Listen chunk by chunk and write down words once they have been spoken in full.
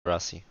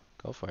Rossi.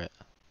 Go for it.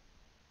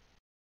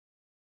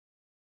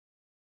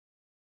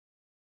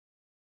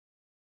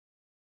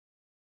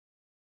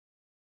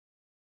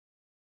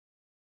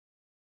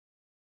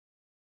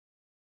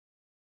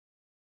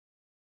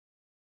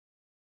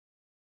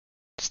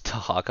 Just to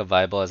Haka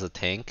Bible as a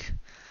tank?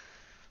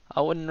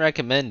 I wouldn't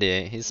recommend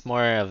it. He's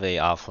more of a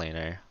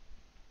offlaner.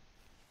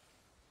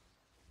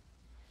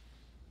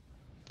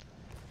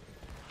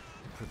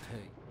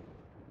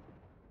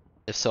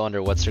 If so,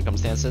 under what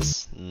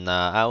circumstances?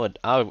 Nah,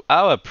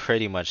 I would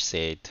pretty much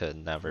say to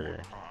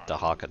never the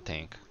Haka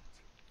tank.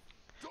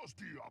 Does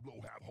Diablo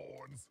have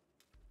horns?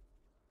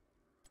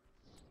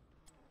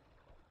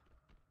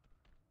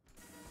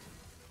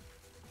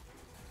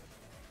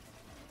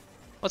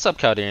 What's up,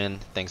 Calderian?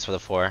 Thanks for the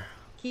 4.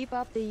 Keep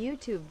up the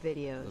YouTube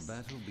videos. The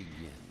battle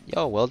begins.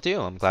 Yo, will do.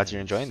 I'm glad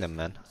you're enjoying them,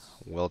 man.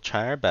 We'll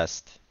try our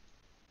best.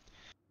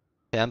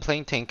 Yeah, I'm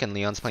playing tank and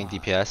Leon's playing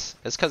DPS.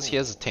 It's cause he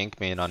has a tank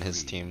main on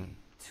his team.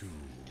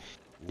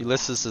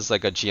 Ulysses is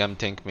like a GM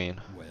tank main.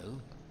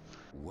 Well,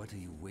 what are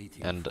you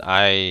waiting And for?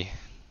 I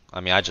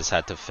mean, I just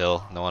had to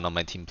fill. No one on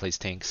my team plays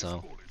tank,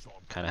 so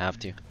kind of have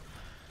to.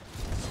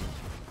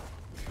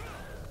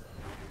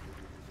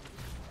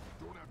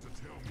 Don't have to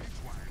tell me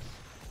twice.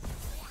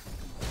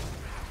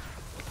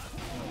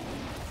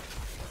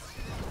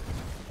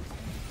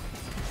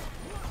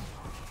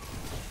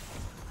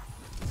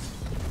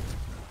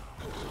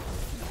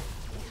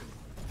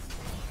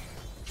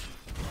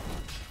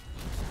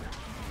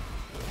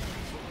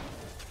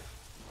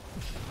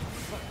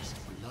 First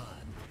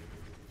blood.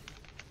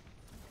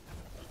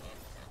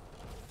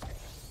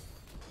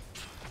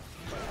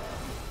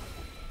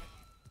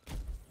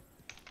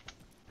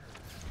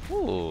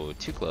 Ooh,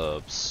 2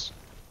 globes.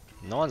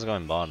 No one's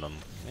going bottom.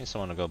 We need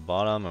someone to go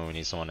bottom, and we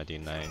need someone to do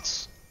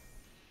knights.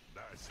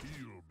 Nice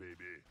heal,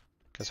 baby.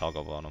 Guess I'll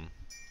go bottom.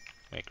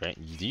 Wait, great.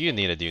 You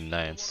need to do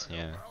knights,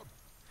 yeah.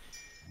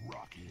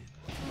 Rockin'.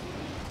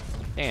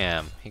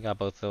 Damn, he got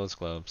both those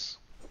globes.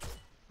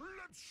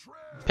 Let's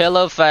shred.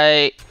 Pillow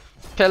fight!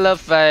 Pillow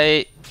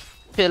fight!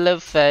 Pillow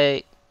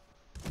fight!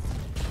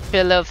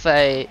 Pillow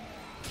fight!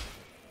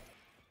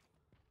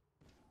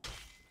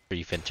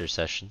 Brief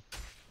intercession.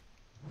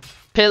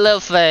 Pillow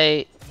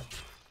fight!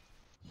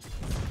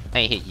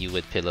 I hit you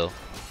with pillow.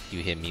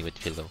 You hit me with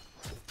pillow.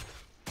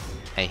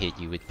 I hit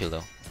you with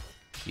pillow.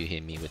 You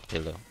hit me with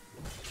pillow.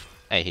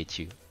 I hit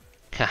you.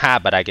 Haha,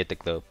 but I get the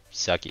globe.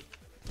 Suck it.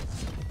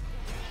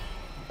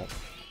 Oh.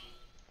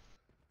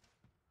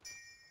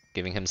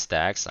 Giving him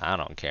stacks? I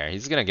don't care.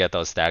 He's gonna get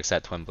those stacks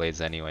at Twin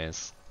Blades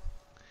anyways.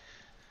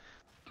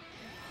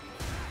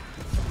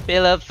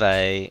 Pillow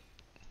fight.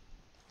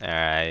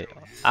 Alright.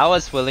 I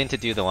was willing to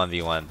do the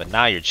 1v1, but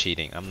now you're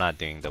cheating. I'm not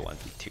doing the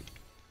 1v2.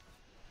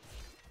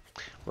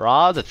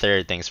 Raw the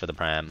 3rd, thanks for the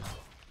prime.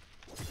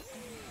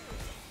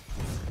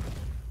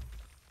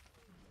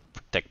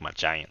 Protect my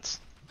giants.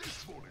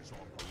 This one is on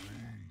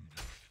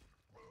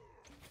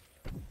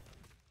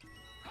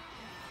parade.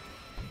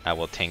 I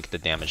will tank the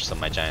damage so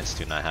my giants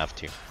do not have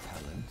to.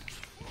 Talent.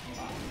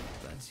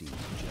 That seems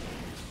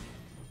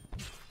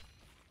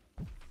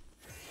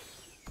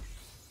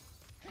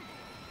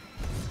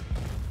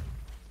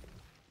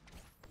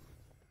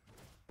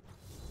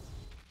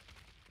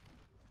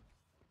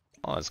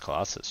Oh, it's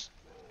Colossus.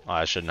 Oh,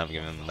 I shouldn't have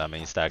given him that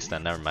many stacks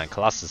then. Never mind.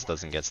 Colossus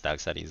doesn't get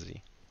stacks that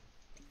easy.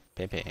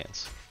 Pepe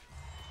hands.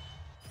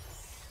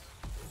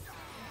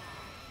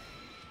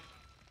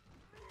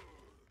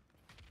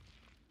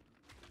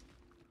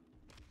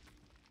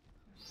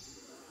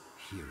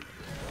 hero.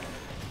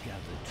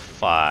 Gathered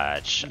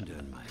Fudge. and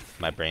earn my faith.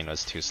 My brain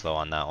was too slow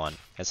on that one.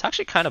 It's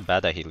actually kind of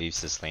bad that he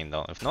leaves this lane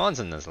though. If no one's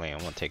in this lane, I'm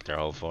gonna take their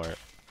hoe for it.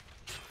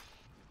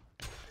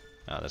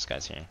 Oh, this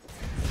guy's here.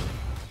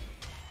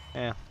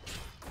 Yeah.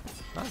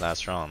 Not that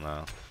strong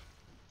though.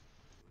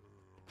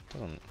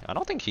 I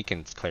don't think he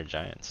can clear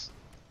giants.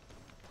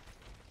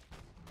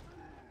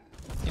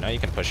 You know, you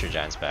can push your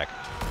giants back.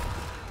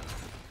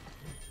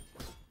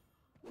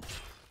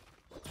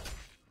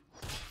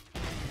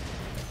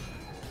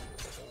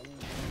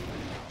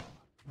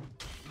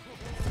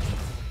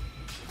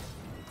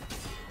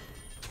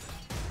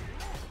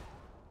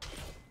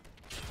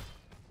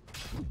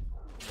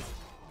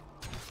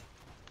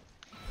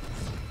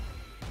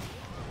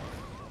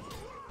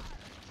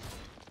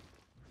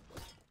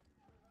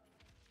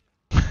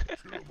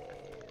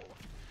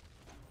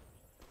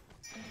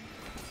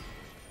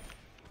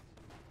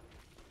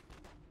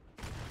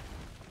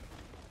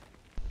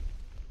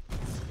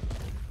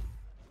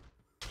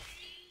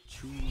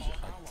 Choose a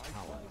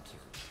talent.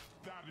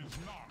 That is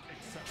not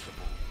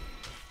acceptable.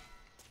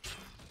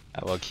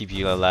 I will keep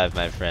you alive,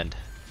 my friend.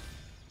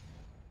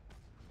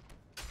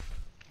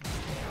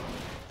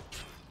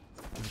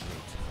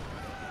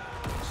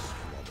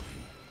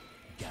 Squabbling.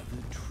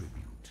 Gather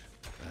tribute.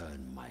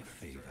 Earn my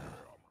favor.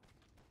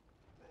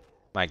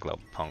 My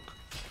globe, punk.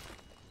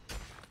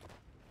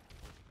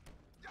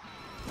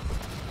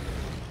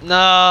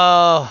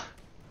 No!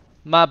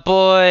 My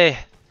boy!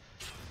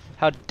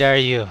 How dare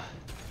you?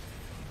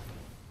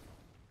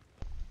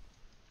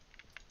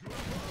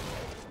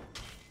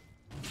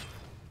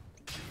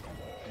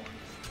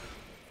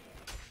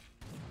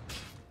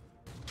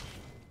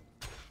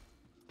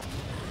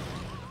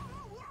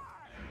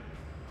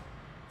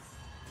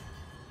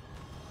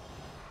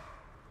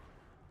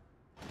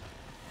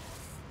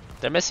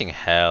 They're missing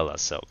hella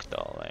silk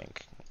though.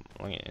 Like,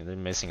 they're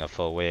missing a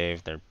full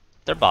wave. Their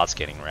bot's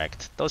getting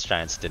wrecked. Those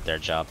giants did their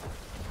job.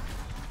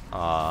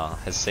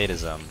 His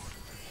sadism.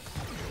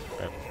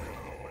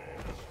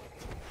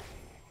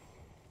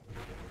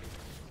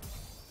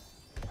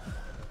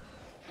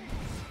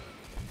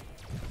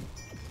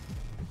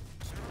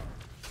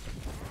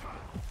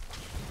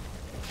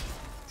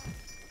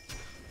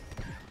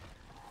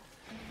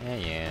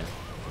 Yeah.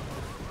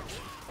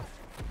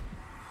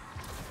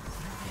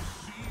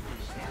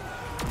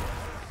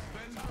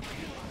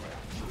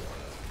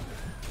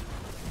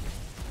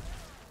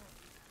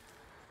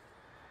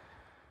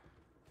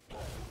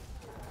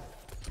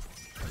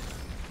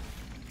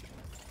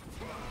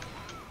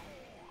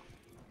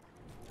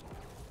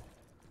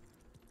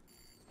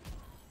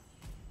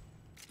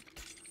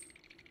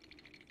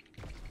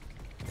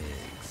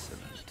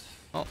 Excellent.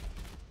 Oh,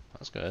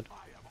 that's good.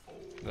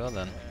 Go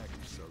then.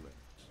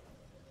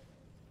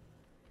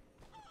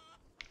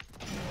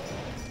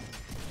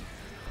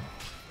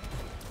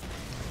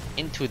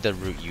 Into the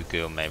route you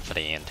go, my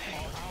friend.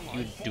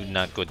 You do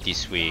not go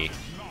this way.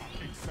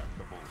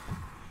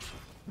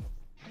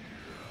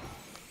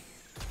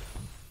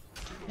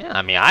 Yeah,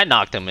 I mean, I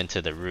knocked him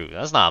into the route.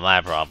 That's not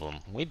my problem.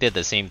 We did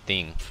the same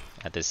thing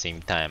at the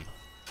same time.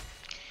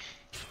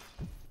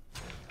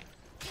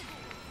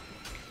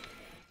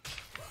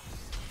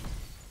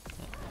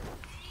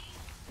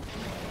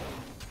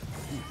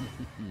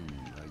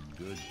 A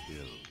good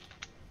kill.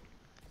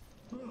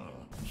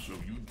 So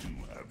you do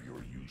have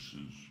your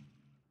uses.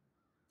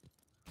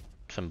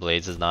 Twin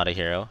Blades is not a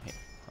hero.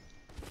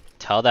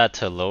 Tell that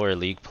to lower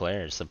league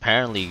players.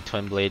 Apparently,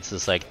 Twin Blades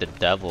is like the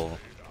devil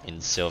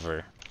in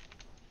silver.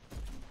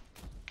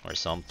 Or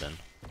something.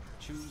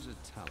 Choose a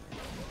talent.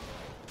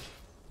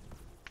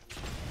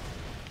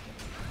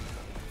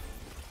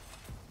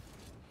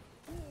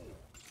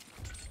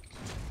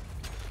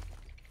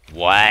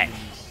 What?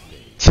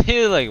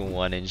 Dude, like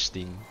 1-inch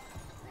thing.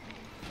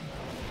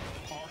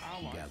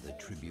 Gather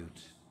tribute.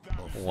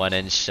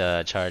 1-inch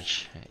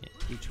charge.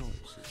 The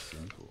choice is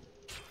simple.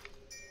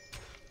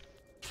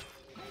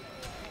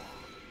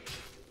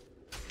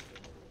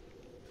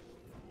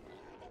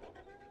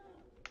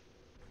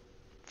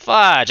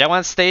 Fudge, I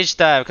want stage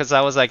dive because I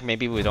was like,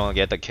 maybe we don't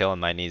get the kill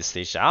and might need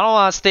stage dive. I don't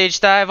want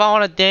stage dive, I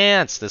want to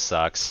dance. This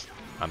sucks.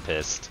 I'm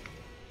pissed.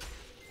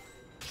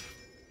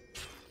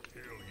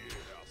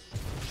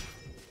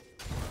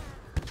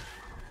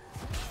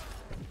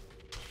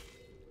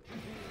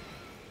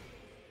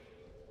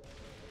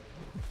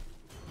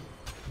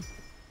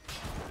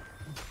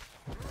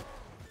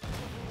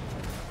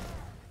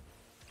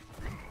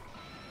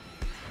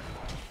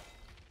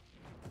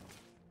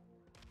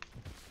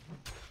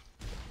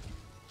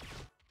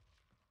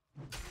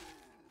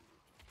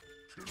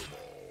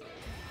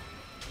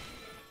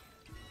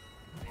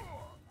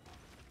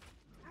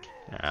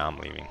 I'm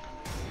leaving.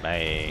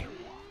 Bye.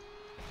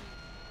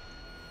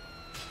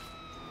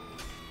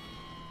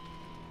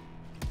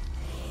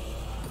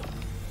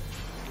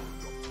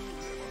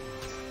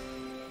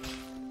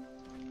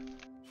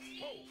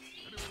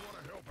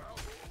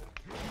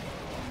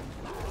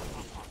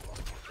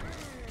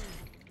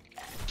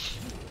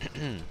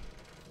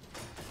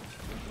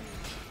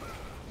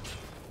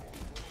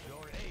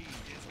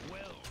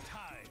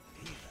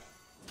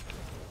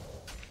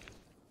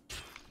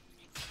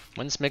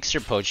 When's Mixer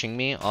poaching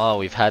me? Oh,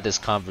 we've had this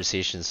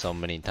conversation so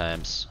many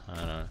times. I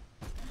don't know.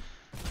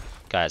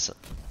 Guys,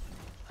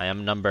 I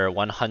am number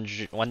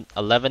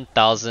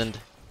 11,000.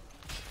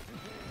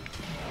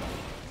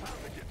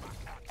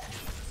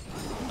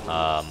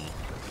 I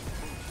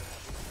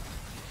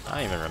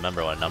don't even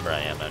remember what number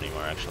I am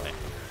anymore, actually.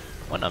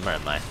 What number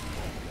am I?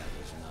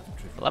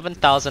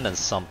 11,000 and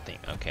something.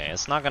 Okay,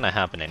 it's not gonna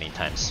happen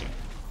anytime soon.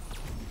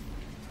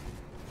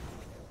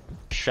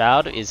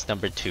 Shroud is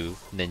number 2.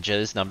 Ninja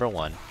is number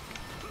 1.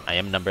 I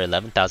am number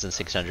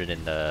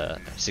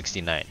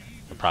 11,669,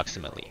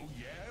 approximately.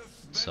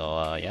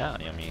 So yeah,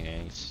 I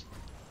mean,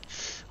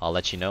 I'll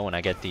let you know when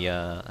I get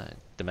the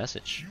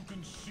message.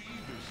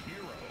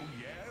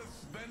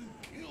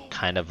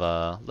 Kind of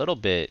a little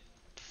bit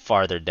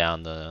farther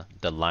down the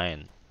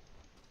line,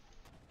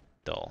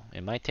 though.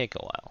 It might take a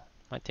while.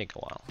 Might take a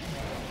while.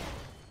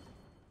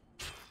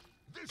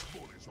 This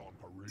bull is on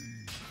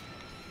parade.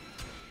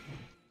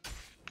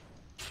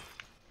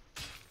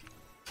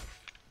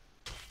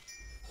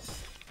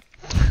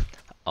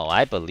 Oh,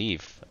 I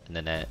believe,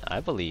 Nanette. I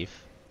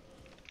believe.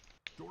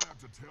 Don't have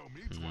to tell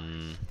me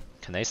twice.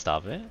 Can they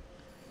stop it?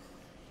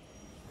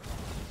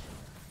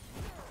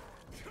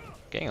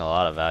 Getting a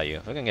lot of value.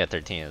 If we can get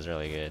 13, it's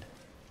really good.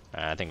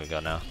 Alright, I think we go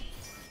now.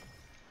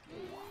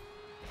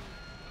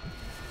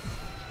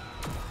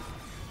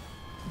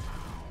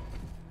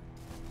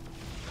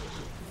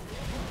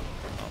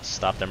 Oh,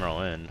 stop them or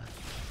win.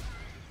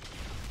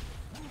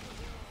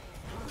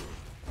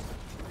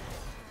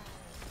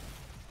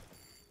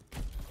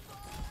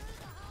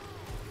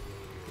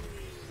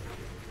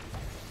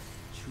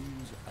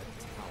 Choose a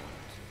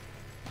talent.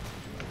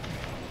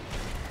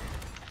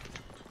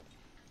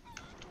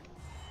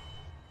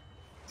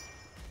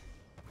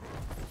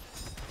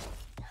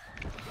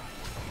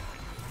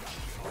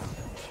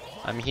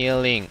 I'm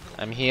healing.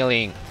 I'm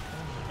healing.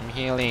 I'm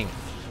healing.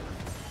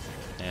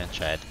 Yeah,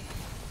 tried.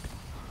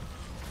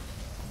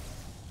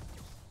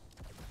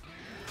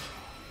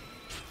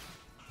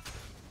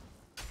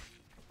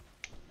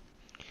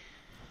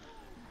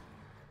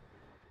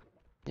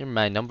 You're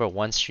my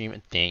 #1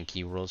 streamer. Thank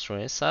you, Rolls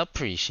Royce. I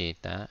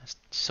appreciate that.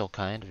 So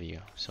kind of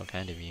you. So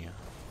kind of you.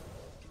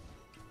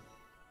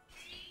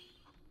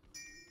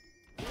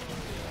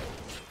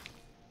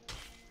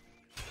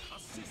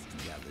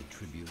 Gather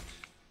tribute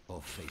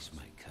or face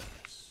my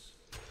curse.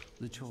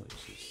 The choice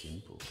is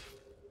simple.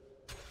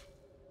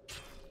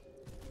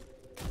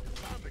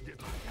 Time to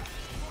get my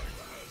fight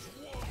as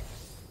one.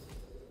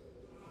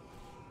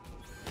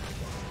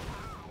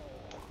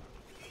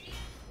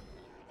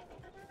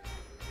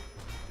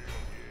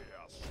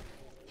 Yes.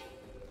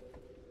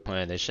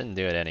 Wait, they shouldn't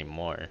do it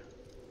anymore.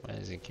 Why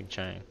does he keep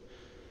trying?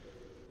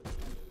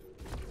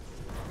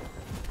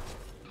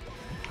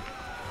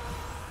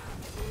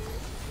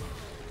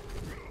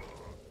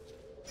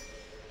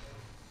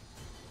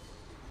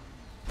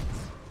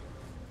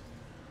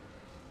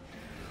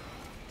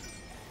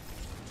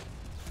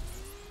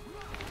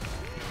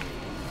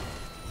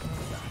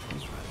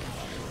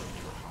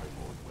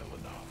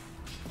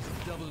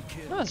 Double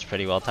kill. Oh, that's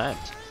pretty well timed.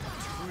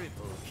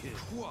 Triple kill.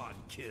 Quad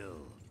kill.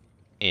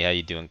 Hey, how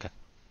you doing?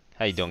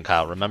 How you doing,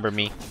 Kyle? Remember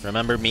me?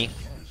 Remember me?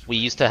 We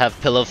used to have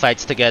pillow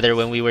fights together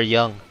when we were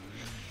young.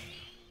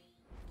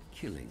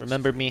 Killing.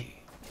 Remember me?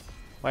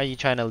 Why are you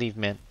trying to leave,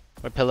 man?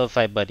 We're pillow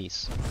fight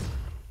buddies.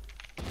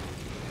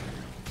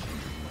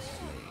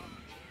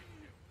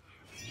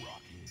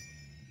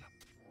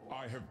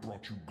 I have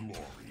brought you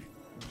glory.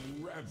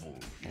 Revel.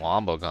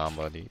 Wombo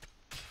combo, dude.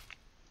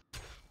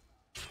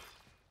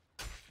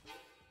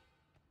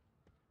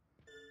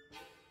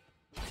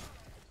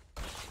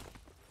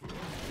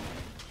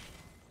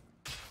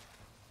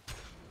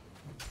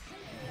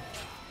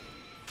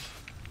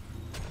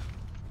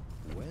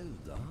 Well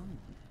done.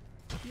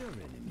 Your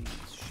enemies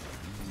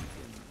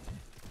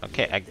shall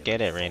Okay, I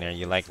get it, Rainer.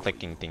 You like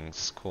clicking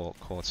things. Cool,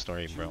 cool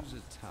story, bro. choose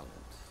a talent.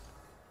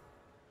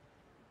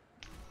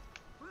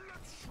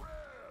 Let's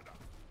shred.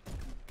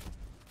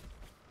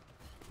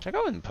 Should I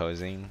go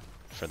imposing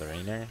for the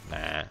Rainer?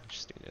 Nah,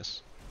 just do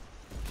this.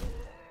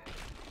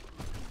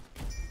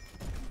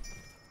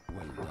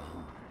 Well done.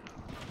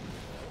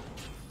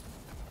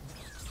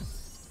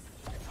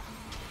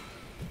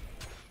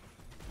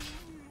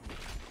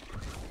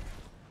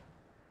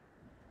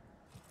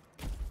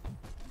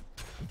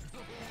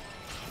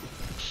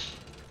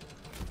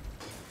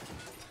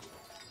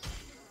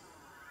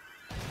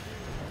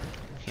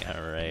 Yeah,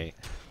 right.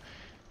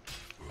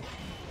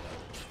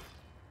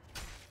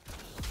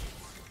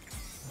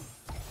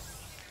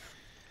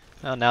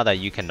 Well, now that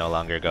you can no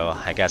longer go,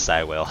 I guess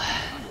I will.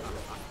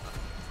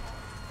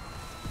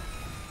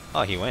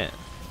 Oh, he went.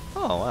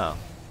 Oh, wow.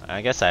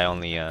 I guess I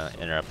only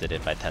interrupted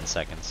it by 10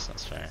 seconds.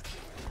 That's fair.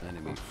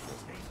 Enemy.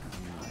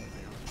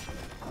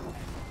 Well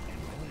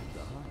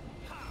done.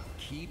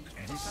 Keep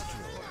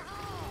destroyed.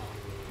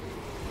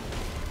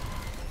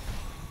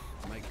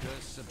 My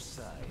curse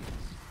subsides.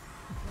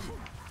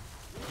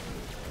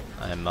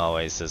 I'm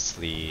always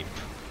asleep.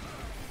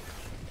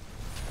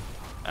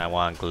 I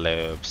want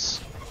globes.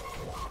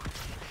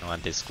 I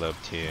want this globe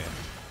too.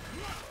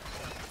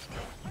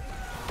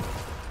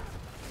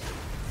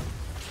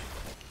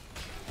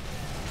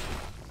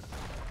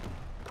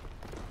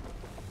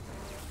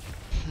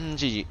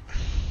 GG.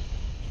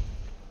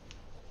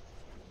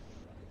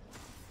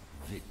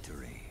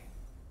 Victory.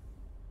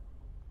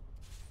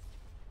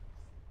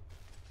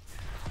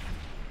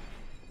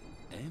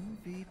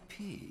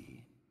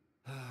 MVP.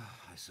 I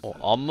Oh,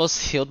 suppose.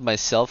 almost healed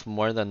myself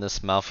more than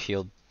this mouth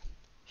healed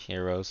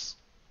heroes.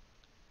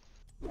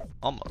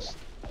 Almost.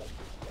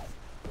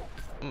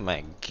 Oh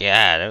my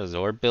god, that was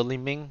orb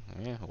building Ming?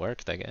 Yeah, it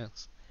worked, I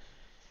guess.